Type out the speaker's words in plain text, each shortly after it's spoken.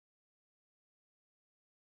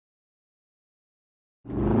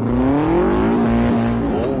All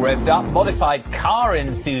revved up, modified car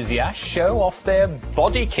enthusiasts show off their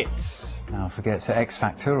body kits. Now forget X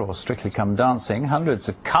Factor or Strictly Come Dancing. Hundreds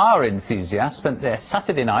of car enthusiasts spent their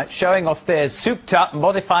Saturday night showing off their souped-up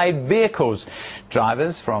modified vehicles.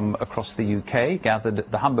 Drivers from across the UK gathered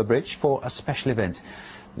at the Humber Bridge for a special event.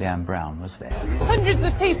 Leanne Brown was there. Hundreds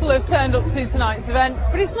of people have turned up to tonight's event,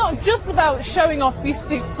 but it's not just about showing off your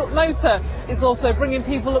souped-up motor. It's also bringing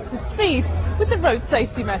people up to speed with the road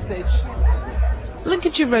safety message.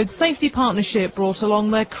 Lincolnshire Road Safety Partnership brought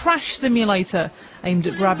along their crash simulator, aimed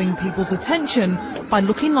at grabbing people's attention by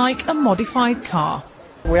looking like a modified car.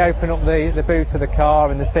 We open up the boot of the car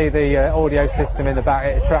and they see the audio system in the back.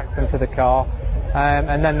 It attracts them to the car,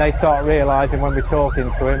 and then they start realising when we're talking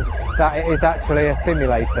to them that it is actually a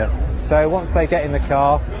simulator. So once they get in the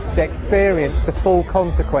car, they experience the full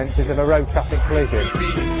consequences of a road traffic collision.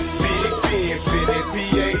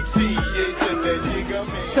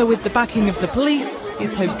 So with the backing of the police,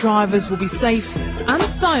 it's hoped drivers will be safe and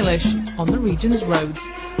stylish on the region's roads.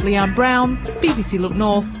 Leanne Brown, BBC Look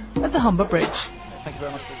North at the Humber Bridge. Thank you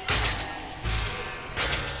very much.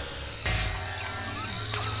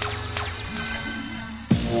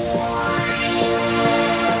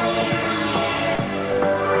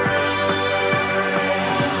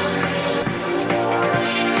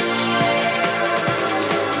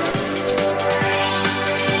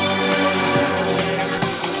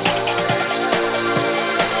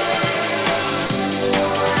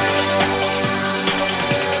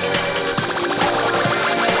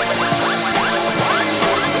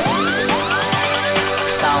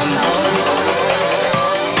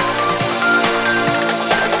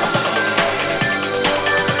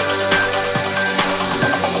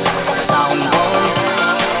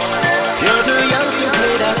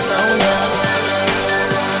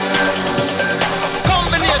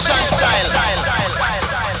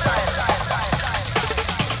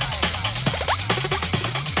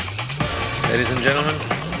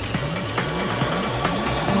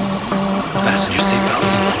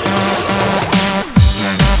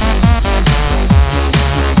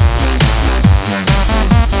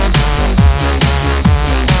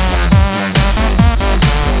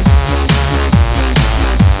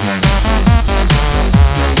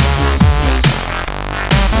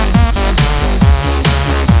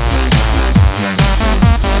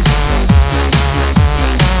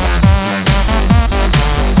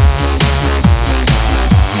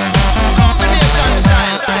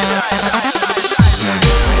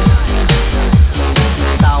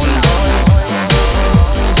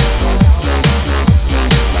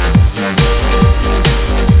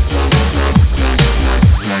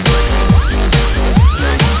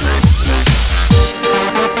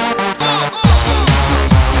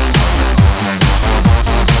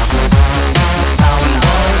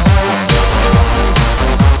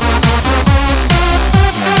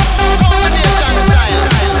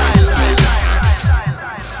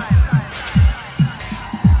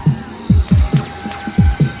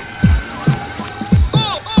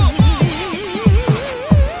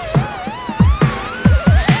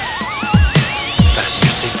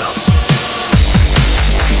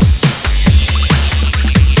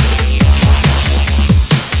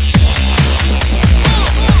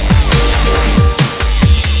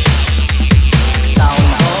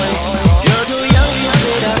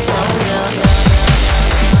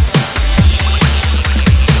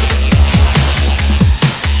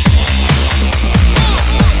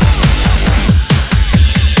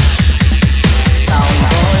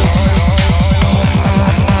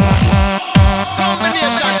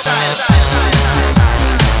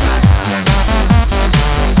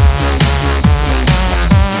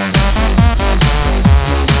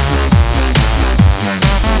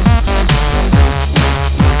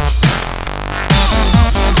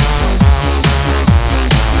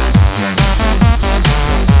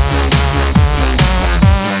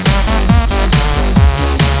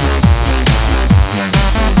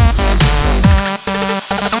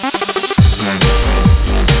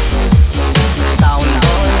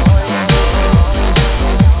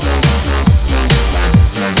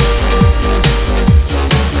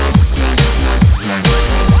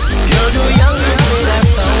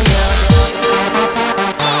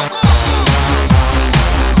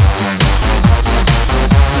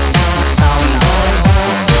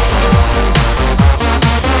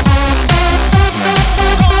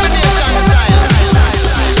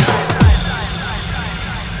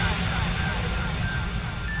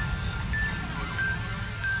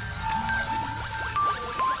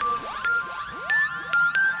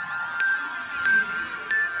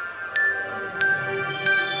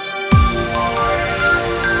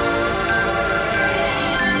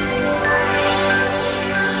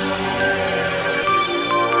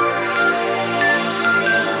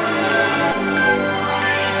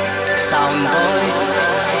 convoy.